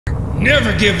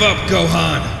Never give up,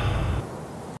 Gohan.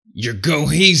 You're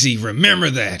Goheezy,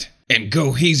 remember that. And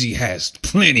Goheezy has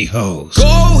plenty hoes.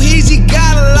 Goheezy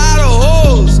got a lot of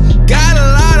hoes. Got a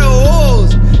lot of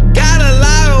hoes. Got a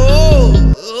lot of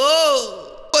hoes.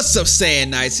 Oh. What's up,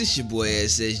 Saiyan? It's your boy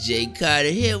SSJ Carter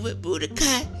here with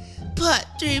Budokai. Part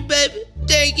 3, baby.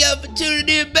 Thank y'all for tuning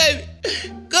in, baby.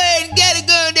 Go ahead and get it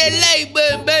going, that like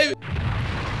button, baby.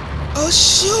 Oh,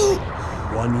 shoot.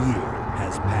 1 year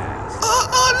has passed.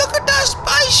 Oh, look at that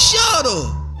space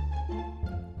shuttle.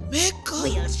 Man,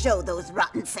 we'll show those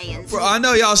rotten Saiyans. Bro, I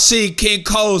know y'all see King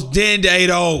Cole's Dende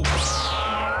though.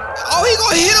 Oh, he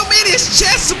gonna hit him in his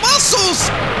chest muscles.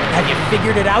 Have you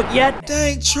figured it out yet?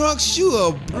 Dang, Trunks, you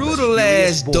a brutal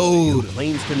ass dude. Who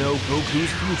claims to know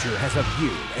Goku's future has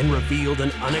appeared and revealed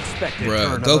an unexpected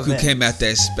turn Goku of events. came out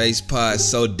that space pod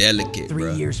so delicate,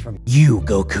 3 years from you,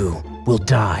 Goku, will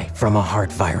die from a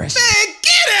heart virus. Man,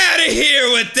 get out of here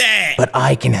with that. But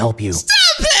I can help you. Stop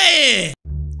playing.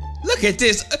 Look at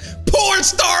this porn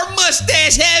star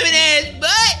mustache having ass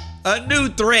butt. A new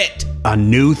threat. A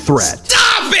new threat.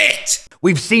 Stop it!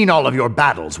 We've seen all of your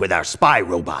battles with our spy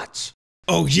robots.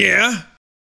 Oh yeah?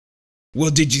 Well,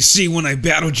 did you see when I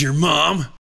battled your mom?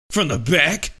 From the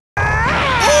back?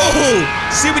 Oh!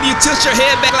 See, when you tilt your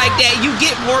head back like that, you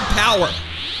get more power.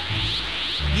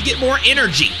 You get more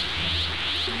energy.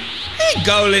 He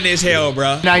golden as hell,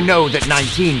 bro. And I know that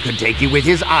 19 could take you with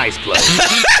his eyes closed.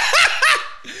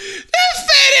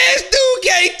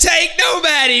 Can't take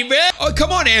nobody, bro. Oh,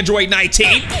 come on, Android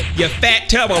 19. You fat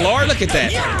tub of lard. Look at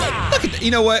that. Look at that.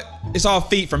 You know what? It's all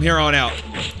feet from here on out.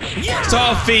 It's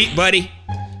all feet, buddy.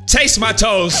 Taste my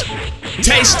toes.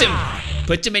 Taste them.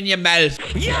 Put them in your mouth.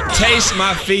 Taste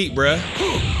my feet, bro.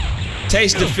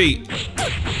 Taste the feet.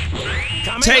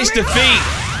 Taste the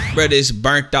feet. Bro, this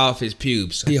burnt off his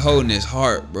pubes. He holding his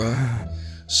heart, bro.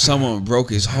 Someone broke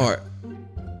his heart.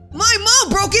 My mom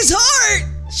broke his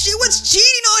heart. She was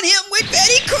cheating on him with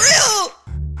Betty Krill.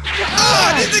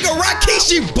 Oh, this nigga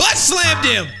Rakishi butt slammed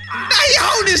him. Now he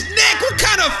holding his neck. What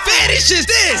kind of fetish is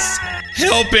this?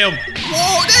 Help him.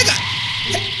 Whoa, nigga.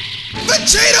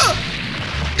 Vegeta.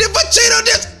 Did Vegeta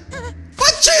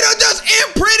just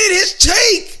imprinted his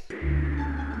cheek.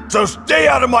 So stay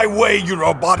out of my way, you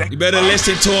robotic. You better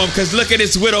listen to him, cause look at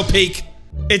his widow peak.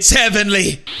 It's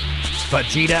heavenly.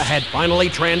 Vegeta had finally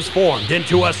transformed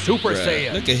into a Super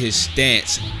Saiyan. Look at his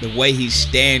stance, the way he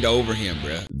stand over him,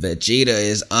 bruh. Vegeta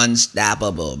is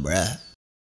unstoppable, bruh.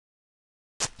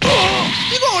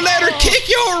 You gonna let her kick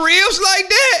your ribs like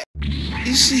that?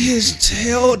 You see his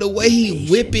tail, the way he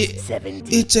whip it?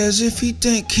 It's as if he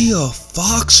think he a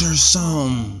fox or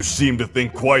something. You seem to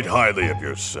think quite highly of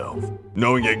yourself,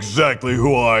 knowing exactly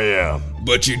who I am.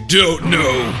 But you don't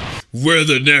know where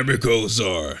the Namikos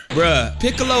are. Bruh,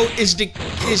 Piccolo is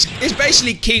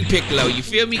basically King Piccolo, you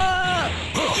feel me?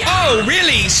 Oh,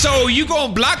 really? So you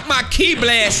gonna block my ki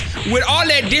blast with all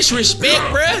that disrespect,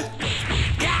 bruh?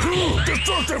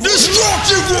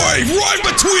 Destructive wave right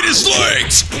between his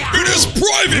legs in his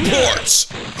private parts.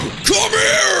 Come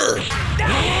here.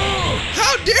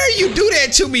 How dare you do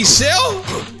that to me, Cell?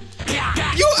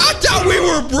 I thought we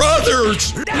were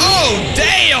brothers. Oh,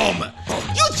 damn.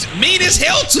 You mean as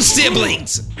hell to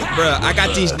siblings. Bruh, I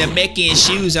got these Namekian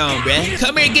shoes on, bruh.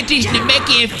 Come here and get these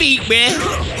Namekian feet, bruh.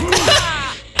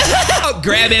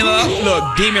 Grab him up.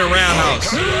 Look, Demon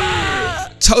Roundhouse.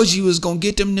 Told you was gonna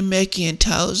get them Namekian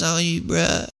toes on you,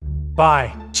 bruh.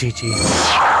 Bye, Chi-Chi.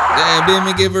 Damn, didn't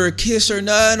even give her a kiss or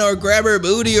nothing, or grab her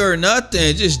booty or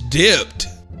nothing. Just dipped.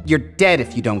 You're dead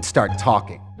if you don't start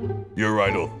talking. Your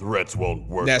idle threats won't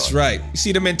work. That's right. You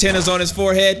see them antennas on his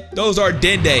forehead? Those are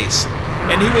Dendes.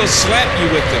 And he will slap you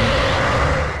with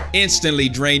them. Instantly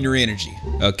drain your energy.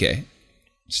 Okay.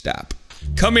 Stop.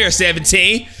 Come here,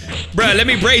 17. Bruh, let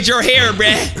me braid your hair,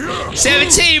 bruh.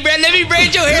 17, bruh, let me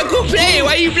braid your hair. Quit playing.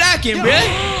 Why you blocking, bruh?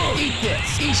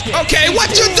 Okay,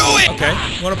 what you doing? Okay,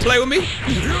 wanna play with me?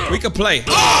 We can play.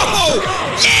 Oh,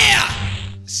 yeah!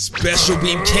 Special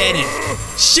beam cannon.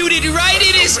 Shoot it right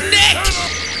in his neck.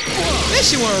 That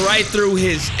shit went right through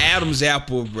his Adam's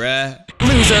apple, bruh.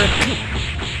 Loser.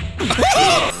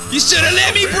 You should have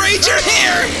let me braid your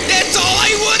hair. That's all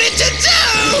I wanted to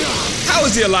do. How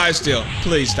is he alive still?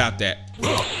 Please stop that.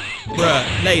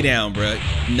 Bruh, lay down, bruh.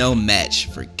 No match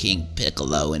for King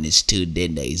Piccolo and his 2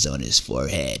 Dendes on his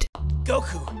forehead.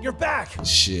 Goku, you're back.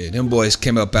 Shit, them boys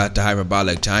came up out the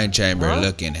hyperbolic time chamber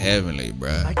looking heavenly,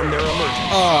 bruh.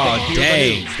 Oh,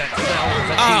 dang.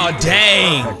 Oh,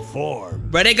 dang.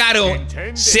 Bruh, they got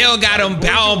him. Cell got him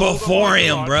bowing before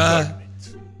him, bruh.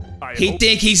 He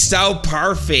think he's so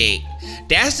perfect.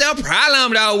 That's the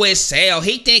problem though with Cell.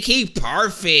 He think he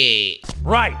perfect.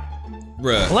 Right.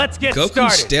 Bruh, Let's get Goku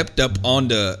started. stepped up on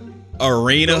the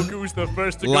arena Goku's the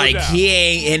first to like go down. he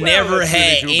ain't Well, never that's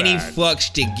had really too any bad.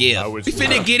 fucks to give. I was We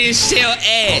finna get in Cell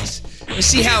ass and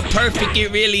see how perfect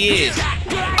it really is.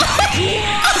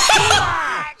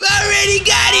 Already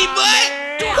got him, boy.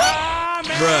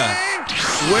 Bruh,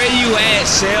 where you at,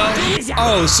 Cell?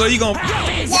 Oh, so you gon'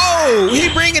 whoa, he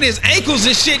bringing his ankles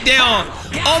and shit down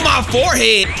on my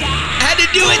forehead. I had to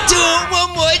do it to him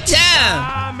one more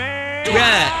time.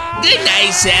 Bruh, good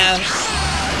night, Cell.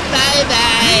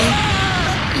 Bye-bye.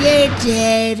 You're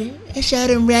dead. I shot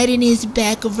him right in his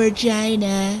back of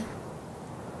vagina.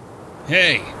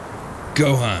 Hey,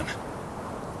 Gohan.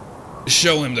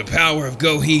 Show him the power of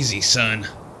Goheezy, son.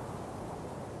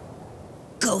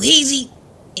 Goheezy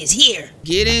is here.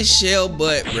 Get in Shell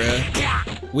butt,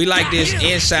 bruh. We like this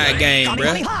inside game,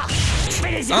 bruh.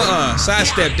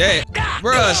 Sidestep that.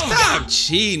 Bruh, stop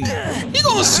cheating. You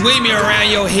gonna swing me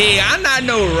around your head. I'm not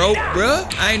no rope, bruh.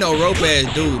 I ain't no rope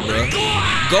ass dude, bruh.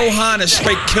 Gohan a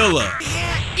straight killer.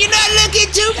 You're not looking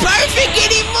too perfect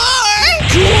anymore.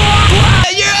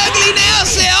 You're ugly now,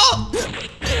 Cell.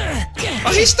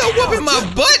 Oh, he's still whooping my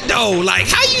butt though. Like,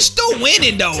 how you still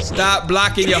winning though? Stop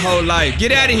blocking your whole life.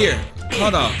 Get out of here.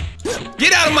 Hold on.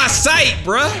 Get out of my sight,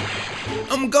 bruh.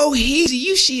 Goheezy,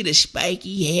 you see the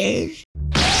spiky hairs?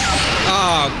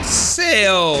 Oh,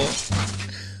 Cell.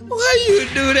 Why you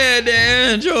do that to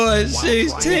Android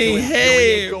 16?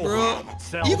 Hey, bro.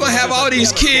 You gonna have all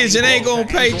these kids and ain't gonna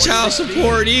pay child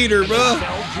support either, bro.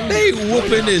 They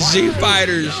whooping the Z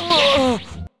fighters.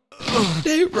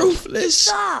 They ruthless.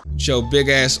 Show big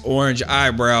ass orange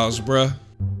eyebrows, bruh.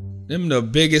 Them the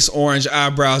biggest orange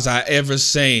eyebrows I ever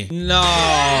seen. No.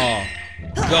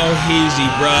 Goheezy,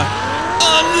 bruh.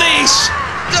 Unleash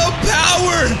the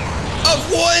power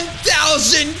of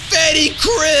 1,000 fatty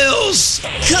krills.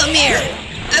 Come here.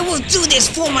 I will do this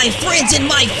for my friends and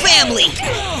my family.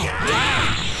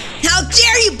 How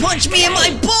dare you punch me in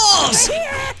my balls?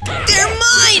 They're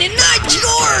mine and not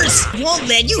yours. Won't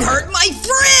let you hurt my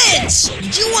friends.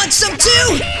 You want some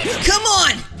too? Come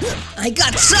on. I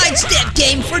got sidestep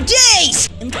game for days.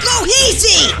 And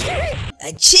Goheezy.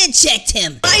 I chin checked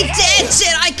him. My dad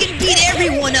said I can beat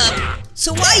everyone up.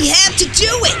 So I have to do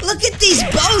it. Look at these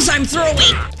bows I'm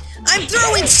throwing. I'm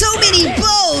throwing so many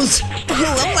bows.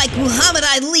 Oh, I'm like Muhammad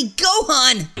Ali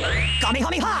Gohan.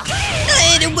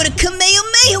 I hit him with a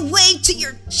Kamehameha wave to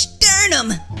your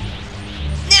sternum.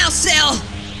 Now, Cell,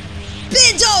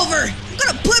 bend over. I'm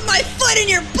gonna put my foot in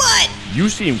your butt. You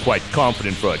seem quite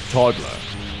confident for a toddler.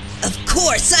 Of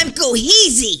course, I'm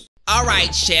Goheezy. All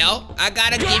right, Shell. I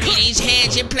gotta give you these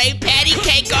hands and play patty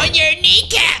cake on your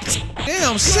kneecaps.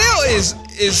 Damn, Cell is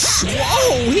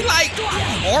swole. He like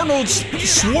Arnold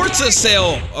Schwarzenegger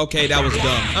Cell. Okay, that was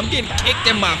dumb. I'm getting kicked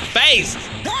in my face.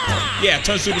 Yeah,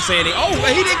 turn Super Saiyan. Oh,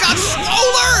 he done got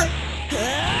swoller.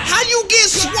 How you get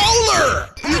swoller?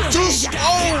 You too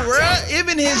swole, bruh.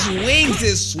 Even his wings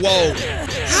is swole.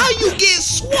 How you get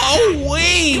swole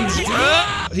wings,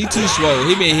 bruh? He too swole.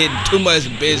 He been hitting too much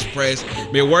bench press.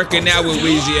 Been working out with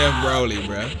Weezy F Broly,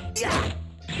 bruh.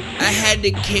 I had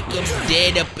to kick him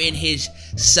dead up in his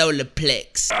solar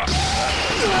plex.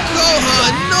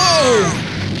 Gohan, no!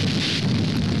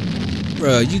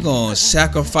 Bruh, you gonna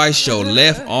sacrifice your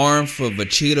left arm for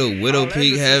Vegeta Widow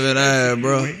Peak having eye,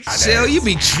 bro? Cell, you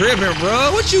be tripping,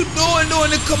 bro. What you doing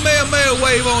the Kamehameha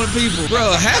wave on the people?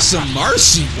 Bro, have some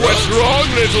mercy, bro. What's wrong,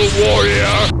 little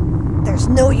warrior? There's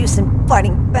no use in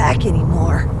fighting back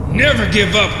anymore. Never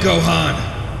give up, Gohan.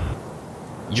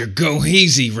 You're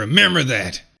Goheezy, remember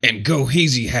that. And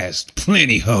Goheezy has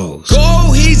plenty hoes.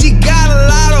 Goheezy got a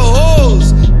lot of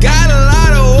hoes. Got a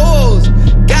lot of hoes.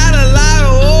 Got a lot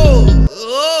of hoes.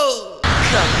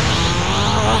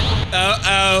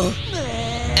 Uh-oh.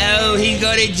 Oh, he's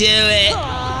gonna do it.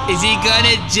 Is he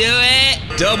gonna do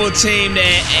it? Double team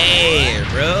that ass,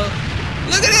 bro.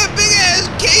 Look at that big ass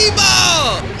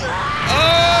keyboard.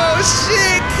 Oh,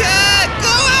 shit, cut.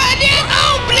 Go on and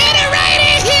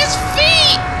obliterated his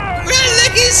feet. Bro,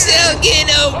 look at Cell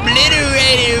getting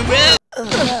obliterated, bro.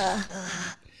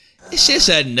 It's just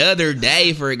another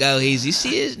day for Goheezy. You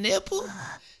see his nipple?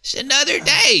 It's another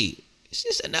day. It's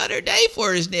just another day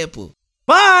for his nipple.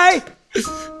 Bye! This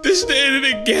is the end of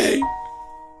the game.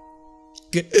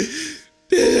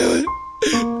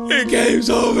 The game's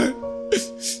over.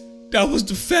 That was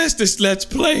the fastest Let's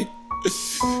Play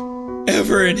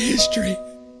ever in history.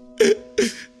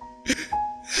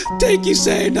 Thank you,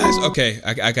 Saiyan Nice. Okay,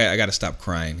 I gotta stop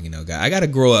crying, you know, guys. I gotta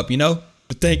grow up, you know?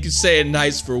 But thank you, Saiyan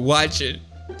Nice, for watching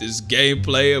this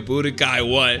gameplay of Budokai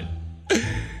 1.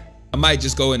 I might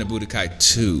just go into Budokai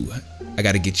 2. I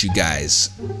gotta get you guys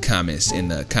comments in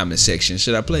the comment section.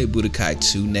 Should I play Budokai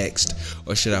 2 next,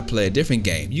 or should I play a different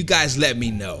game? You guys let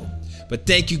me know. But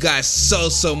thank you guys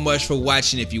so much for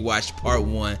watching. If you watched part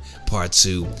 1, part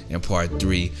 2, and part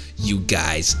 3, you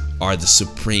guys are the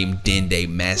supreme Dende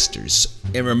masters.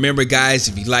 And remember guys,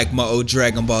 if you like my old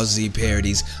Dragon Ball Z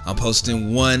parodies, I'm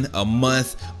posting one a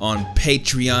month on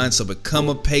Patreon, so become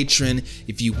a patron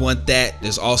if you want that.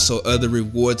 There's also other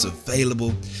rewards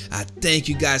available. I thank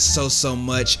you guys so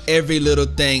much. Every little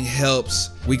thing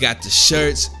helps. We got the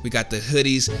shirts, we got the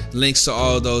hoodies, links to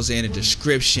all those in the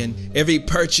description. Every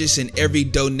purchase and every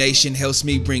donation helps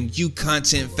me bring you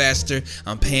content faster.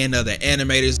 I'm paying other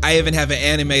animators. I even have an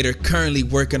animator currently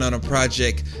working on a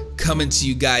project coming to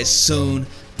you guys soon.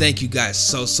 Thank you guys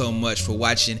so much for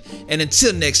watching. And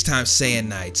until next time, Saiyan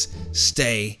Knights,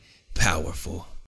 stay powerful.